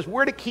Bible says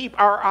we're to keep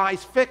our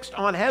eyes fixed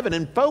on heaven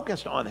and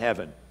focused on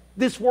heaven.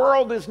 This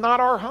world is not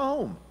our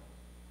home.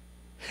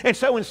 And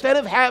so instead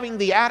of having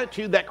the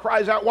attitude that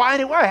cries out, why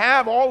do I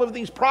have all of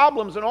these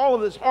problems and all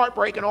of this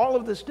heartbreak and all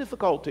of this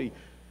difficulty?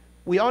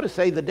 We ought to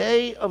say the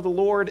day of the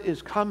Lord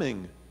is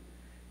coming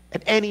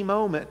at any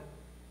moment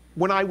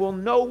when I will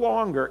no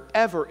longer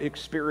ever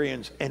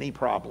experience any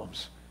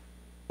problems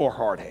or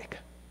heartache.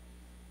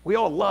 We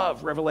all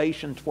love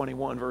Revelation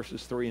 21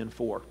 verses 3 and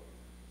 4.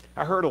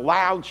 I heard a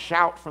loud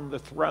shout from the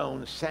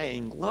throne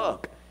saying,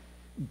 look,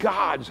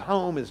 God's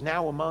home is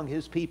now among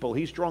his people.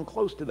 He's drawn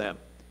close to them.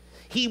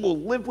 He will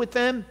live with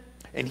them,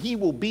 and he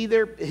will be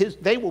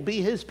they will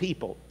be his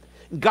people.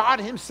 God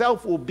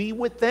himself will be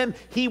with them.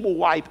 He will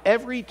wipe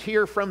every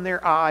tear from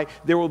their eye.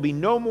 There will be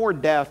no more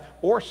death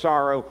or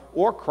sorrow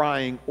or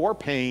crying or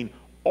pain.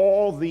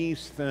 All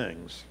these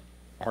things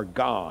are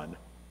gone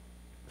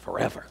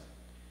forever.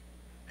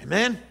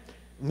 Amen?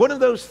 One of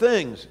those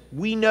things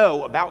we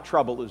know about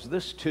trouble is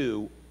this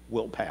too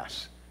will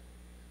pass.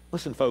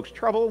 Listen, folks,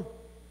 trouble,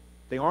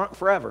 they aren't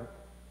forever.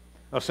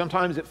 Now,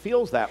 sometimes it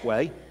feels that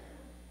way,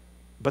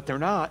 but they're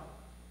not.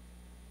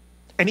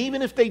 And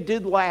even if they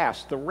did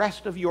last the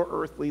rest of your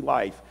earthly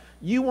life,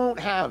 you won't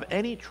have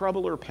any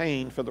trouble or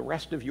pain for the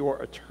rest of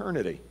your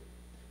eternity.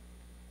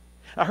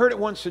 I heard it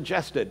once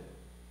suggested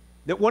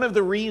that one of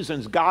the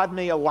reasons God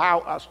may allow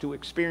us to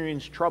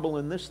experience trouble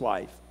in this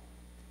life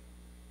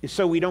is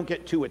so we don't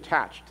get too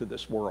attached to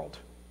this world.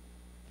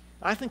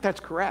 I think that's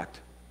correct.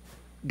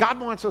 God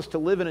wants us to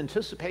live in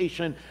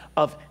anticipation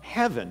of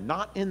heaven,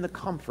 not in the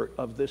comfort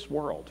of this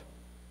world.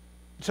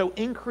 So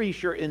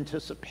increase your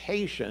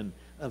anticipation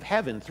of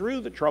heaven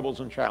through the troubles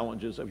and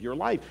challenges of your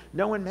life,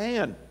 knowing,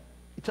 man,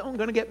 it's only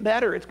going to get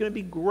better. It's going to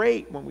be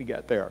great when we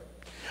get there.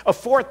 A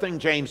fourth thing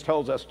James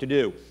tells us to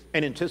do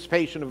in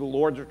anticipation of the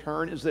Lord's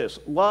return is this: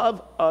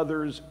 love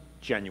others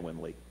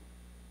genuinely.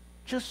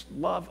 Just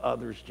love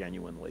others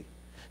genuinely.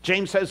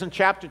 James says in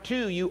chapter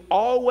 2, you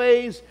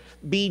always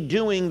be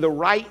doing the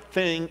right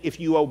thing if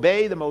you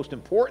obey the most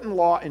important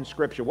law in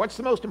Scripture. What's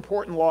the most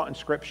important law in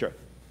Scripture?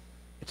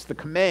 It's the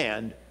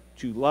command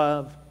to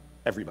love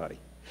everybody.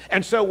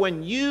 And so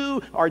when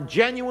you are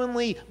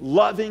genuinely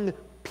loving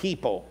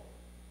people,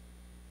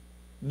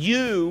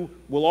 you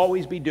will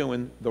always be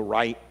doing the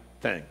right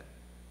thing.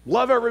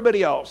 Love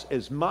everybody else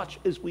as much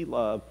as we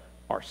love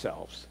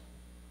ourselves.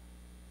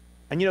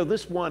 And you know,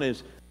 this one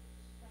is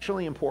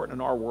especially important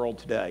in our world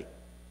today,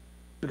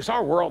 because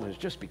our world has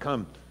just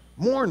become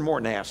more and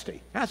more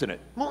nasty, hasn't it?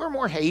 More and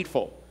more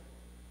hateful,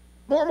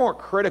 more and more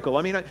critical.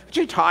 I mean, aren't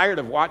you tired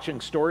of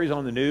watching stories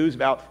on the news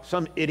about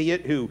some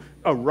idiot who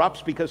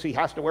erupts because he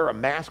has to wear a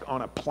mask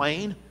on a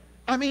plane?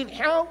 I mean,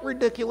 how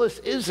ridiculous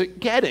is it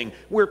getting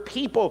where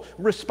people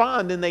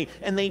respond and they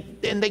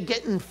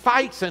get in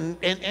fights, and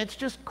it's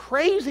just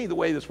crazy the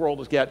way this world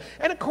is getting.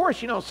 And of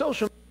course, you know,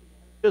 social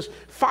media just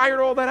fired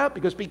all that up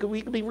because we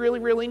could be really,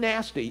 really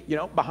nasty, you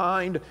know,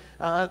 behind,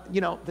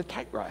 the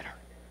typewriter.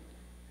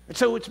 And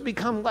so it's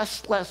become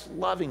less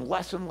loving,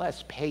 less and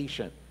less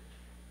patient.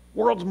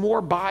 World's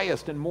more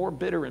biased and more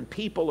bitter, and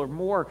people are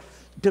more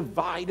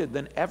divided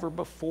than ever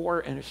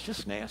before, and it's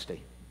just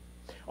nasty.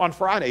 On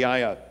Friday, I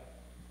had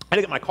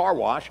to get my car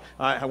washed.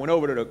 I went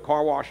over to the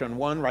car wash on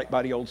 1 right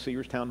by the old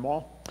Searstown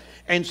Mall.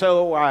 And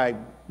so I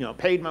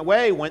paid my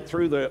way, went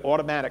through the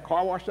automatic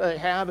car wash that I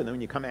have, and then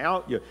when you come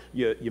out,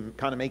 you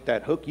kind of make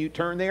that hook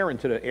U-turn there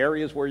into the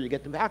areas where you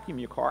get to vacuum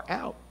your car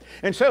out.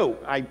 And so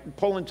I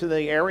pull into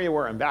the area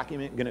where I'm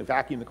going to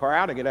vacuum the car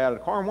out. I get out of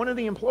the car, and one of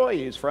the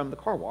employees from the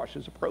car wash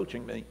is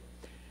approaching me.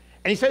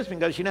 And he says to me,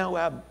 he goes,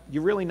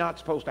 you're really not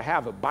supposed to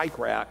have a bike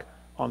rack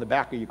on the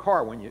back of your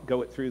car when you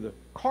go it through the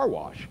car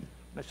wash.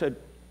 And I said,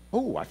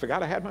 oh, I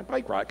forgot I had my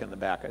bike rack in the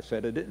back. I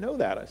said, I didn't know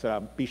that. I said,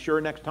 I'll be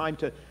sure next time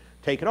to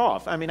take it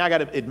off. I mean, I got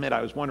to admit,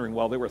 I was wondering,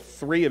 well, there were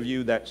 3 of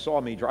you that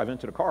saw me drive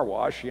into the car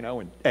wash,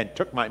 and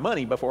took my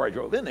money before I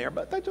drove in there,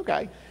 but that's okay.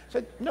 I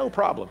said, no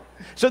problem.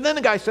 So then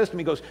the guy says to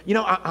me, goes,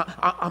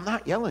 I'm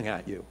not yelling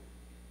at you.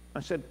 I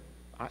said,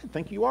 I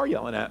think you are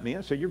yelling at me.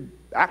 I said, you're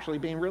actually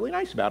being really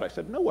nice about it. I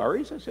said, no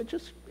worries. I said,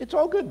 it's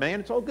all good, man.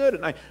 It's all good.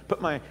 And I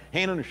put my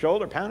hand on his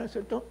shoulder, pounded. I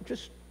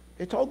said,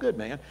 it's all good,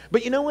 man.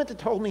 But you know what? They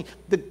told me,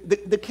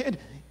 the kid,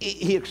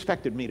 he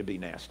expected me to be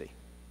nasty.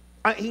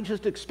 He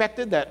just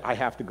expected that I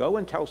have to go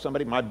and tell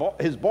somebody.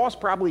 His boss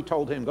probably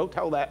told him, go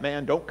tell that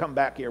man, don't come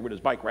back here with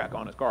his bike rack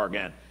on his car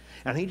again.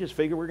 And he just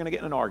figured we're going to get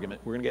in an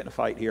argument. We're going to get in a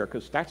fight here,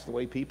 because that's the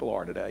way people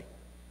are today.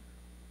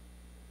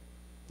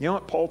 You know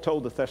what Paul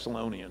told the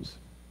Thessalonians?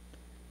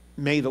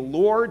 May the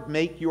Lord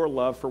make your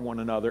love for one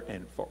another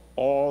and for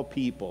all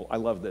people, I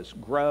love this,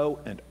 grow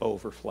and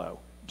overflow.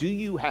 Do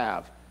you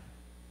have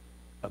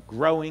a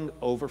growing,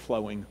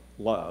 overflowing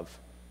love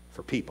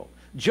for people?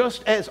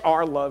 Just as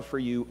our love for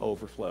you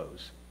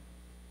overflows.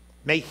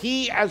 May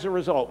he, as a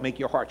result, make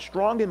your heart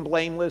strong and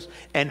blameless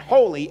and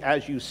holy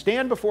as you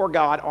stand before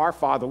God, our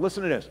Father.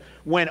 Listen to this.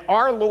 When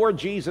our Lord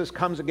Jesus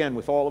comes again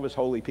with all of his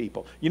holy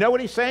people. You know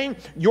what he's saying?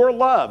 Your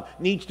love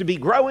needs to be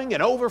growing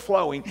and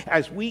overflowing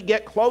as we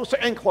get closer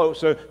and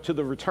closer to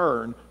the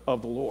return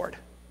of the Lord.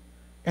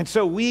 And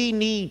so we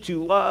need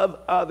to love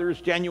others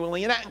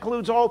genuinely, and that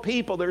includes all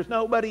people. There's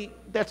nobody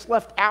that's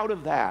left out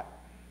of that.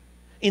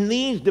 In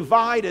these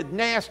divided,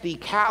 nasty,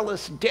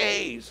 callous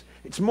days,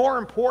 it's more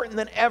important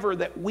than ever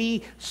that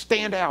we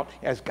stand out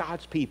as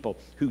God's people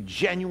who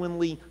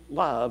genuinely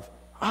love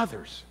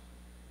others.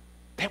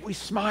 That we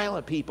smile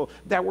at people,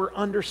 that we're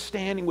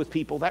understanding with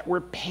people, that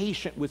we're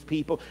patient with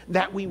people,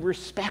 that we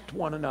respect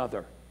one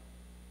another.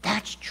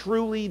 That's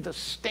truly the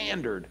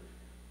standard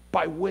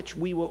by which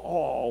we will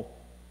all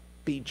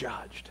be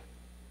judged.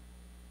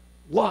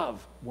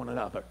 Love one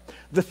another.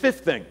 The 5th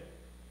thing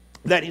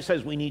that he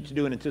says we need to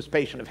do in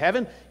anticipation of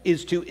heaven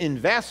is to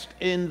invest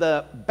in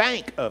the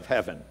bank of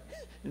heaven.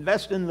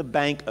 Invest in the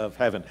bank of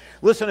heaven.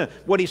 Listen to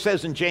what he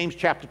says in James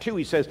chapter 2.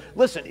 He says,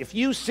 listen, if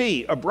you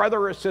see a brother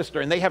or a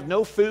sister and they have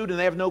no food and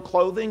they have no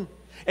clothing,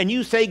 and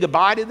you say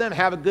goodbye to them,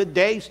 have a good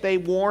day, stay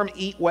warm,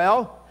 eat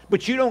well,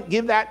 but you don't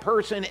give that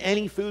person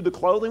any food or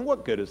clothing,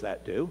 what good does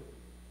that do?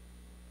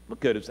 What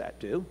good does that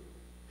do?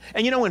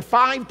 And in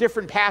 5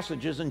 different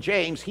passages in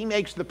James, he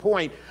makes the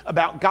point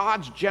about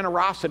God's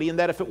generosity, and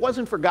that if it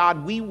wasn't for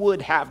God, we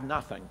would have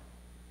nothing.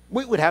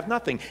 We would have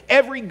nothing.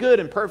 Every good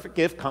and perfect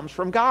gift comes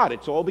from God.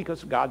 It's all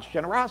because of God's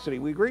generosity.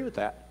 We agree with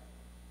that.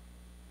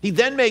 He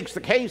then makes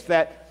the case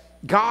that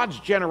God's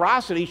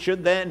generosity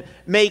should then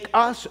make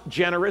us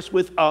generous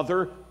with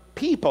other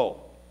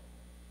people.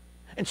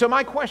 And so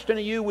my question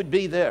to you would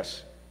be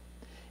this,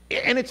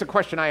 and it's a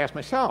question I ask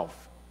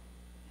myself.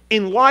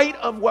 In light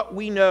of what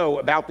we know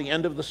about the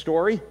end of the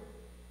story,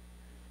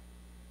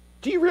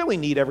 do you really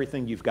need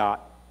everything you've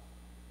got?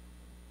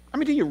 I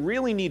mean, do you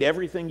really need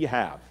everything you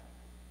have?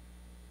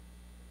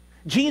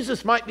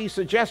 Jesus might be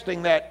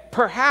suggesting that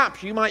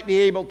perhaps you might be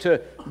able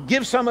to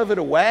give some of it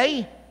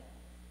away,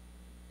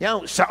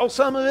 sell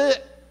some of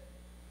it,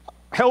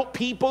 help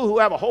people who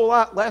have a whole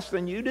lot less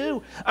than you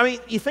do. I mean,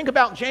 you think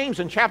about James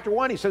in chapter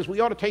 1, he says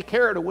we ought to take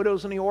care of the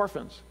widows and the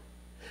orphans.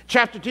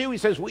 Chapter 2, he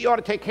says we ought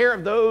to take care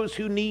of those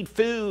who need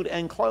food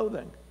and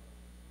clothing.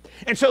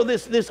 And so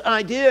this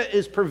idea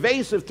is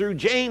pervasive through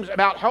James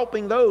about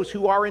helping those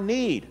who are in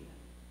need.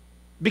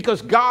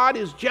 Because God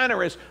is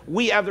generous,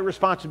 we have the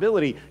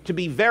responsibility to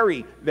be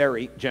very,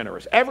 very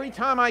generous. Every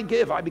time I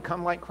give, I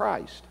become like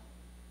Christ.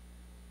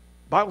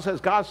 The Bible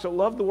says God so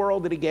loved the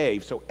world that he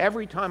gave. So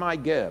every time I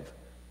give,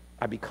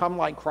 I become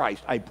like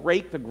Christ. I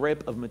break the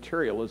grip of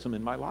materialism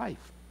in my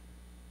life.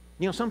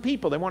 Some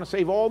people, they want to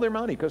save all their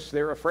money because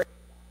they're afraid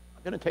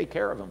I'm going to take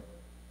care of them.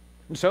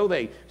 And so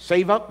they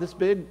save up this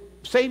big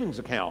savings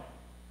account.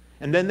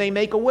 And then they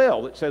make a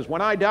will that says,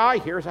 when I die,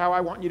 here's how I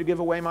want you to give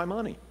away my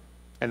money.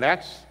 And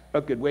that's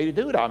a good way to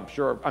do it, I'm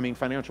sure.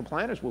 Financial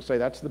planners will say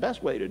that's the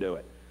best way to do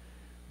it.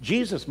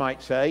 Jesus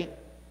might say,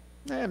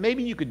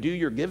 maybe you could do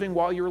your giving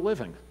while you're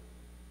living.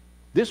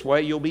 This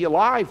way you'll be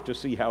alive to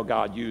see how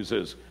God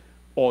uses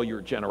all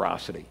your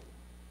generosity.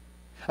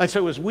 And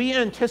so as we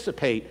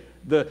anticipate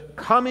the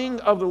coming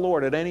of the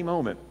Lord at any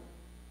moment,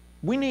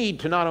 we need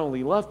to not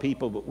only love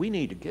people, but we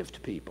need to give to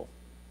people.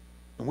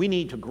 And we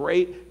need to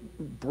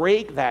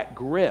break that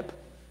grip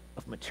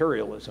of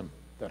materialism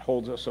that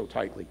holds us so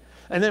tightly.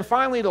 And then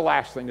finally, the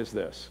last thing is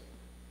this.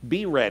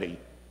 Be ready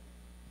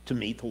to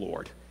meet the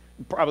Lord.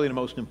 Probably the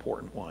most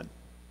important one.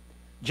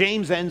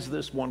 James ends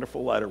this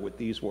wonderful letter with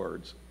these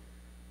words.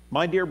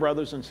 My dear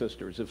brothers and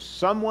sisters, if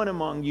someone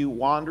among you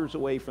wanders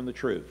away from the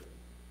truth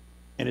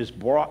and is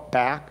brought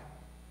back,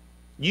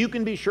 you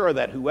can be sure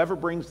that whoever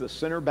brings the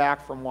sinner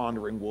back from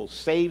wandering will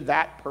save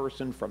that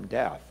person from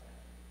death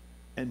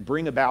and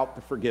bring about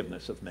the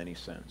forgiveness of many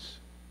sins.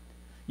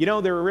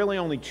 There are really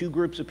only two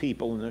groups of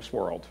people in this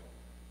world.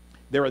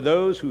 There are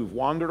those who've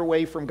wandered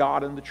away from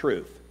God and the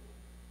truth,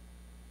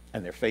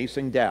 and they're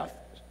facing death,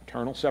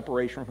 eternal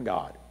separation from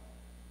God.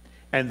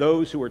 And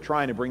those who are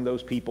trying to bring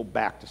those people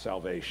back to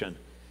salvation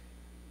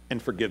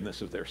and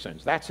forgiveness of their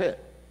sins. That's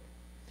it.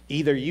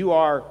 Either you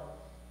are,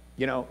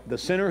 the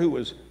sinner who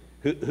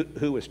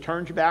has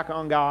turned your back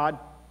on God,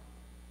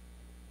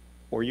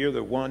 or you're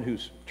the one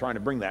who's trying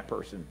to bring that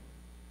person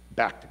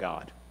back to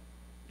God.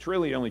 It's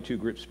really the only two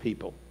groups of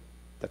people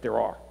that there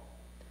are.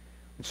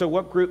 And so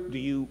what group do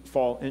you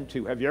fall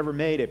into? Have you ever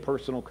made a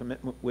personal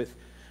commitment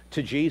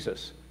to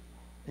Jesus?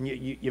 And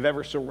you've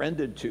ever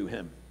surrendered to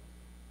him?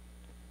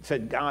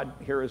 Said, God,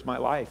 here is my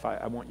life.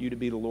 I want you to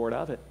be the Lord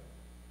of it.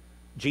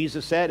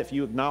 Jesus said, if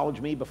you acknowledge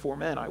me before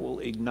men, I will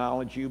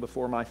acknowledge you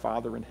before my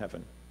Father in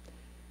heaven.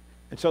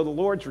 And so the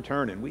Lord's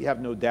returning. We have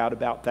no doubt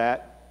about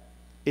that.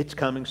 It's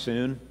coming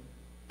soon.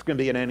 It's going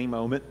to be at any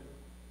moment.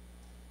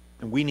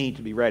 And we need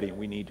to be ready, and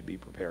we need to be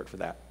prepared for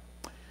that.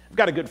 I've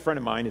got a good friend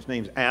of mine. His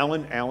name's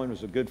Alan. Alan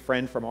was a good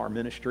friend from our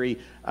ministry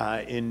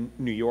in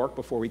New York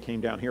before we came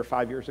down here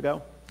 5 years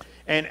ago.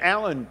 And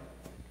Alan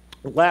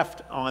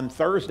left on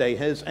Thursday.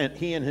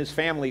 He and his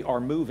family are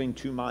moving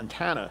to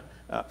Montana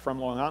from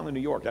Long Island, New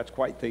York. That's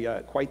quite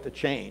the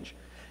change.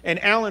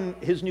 And Alan,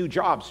 his new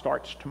job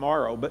starts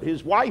tomorrow, but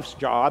his wife's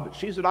job,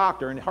 she's a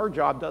doctor, and her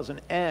job doesn't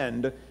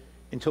end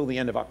until the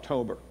end of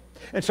October.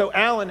 And so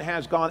Alan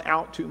has gone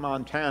out to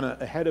Montana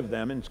ahead of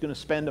them and is going to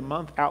spend a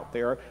month out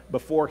there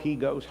before he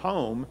goes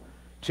home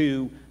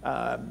to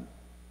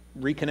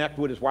reconnect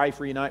with his wife,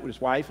 reunite with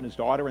his wife and his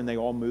daughter, and they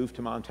all move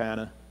to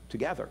Montana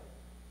together.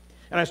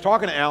 And I was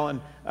talking to Alan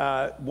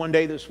one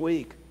day this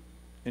week,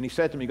 and he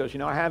said to me, he goes,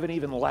 I haven't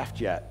even left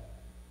yet,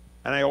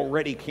 and I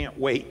already can't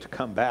wait to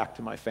come back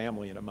to my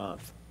family in a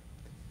month.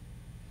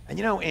 And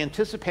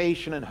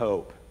anticipation and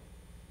hope,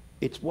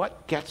 it's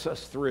what gets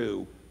us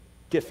through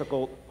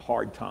difficult,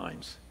 hard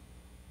times.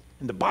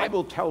 And the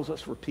Bible tells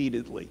us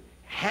repeatedly,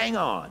 hang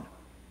on,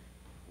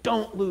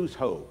 don't lose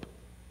hope,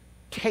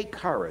 take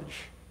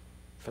courage,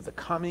 for the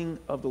coming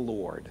of the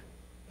Lord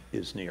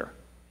is near.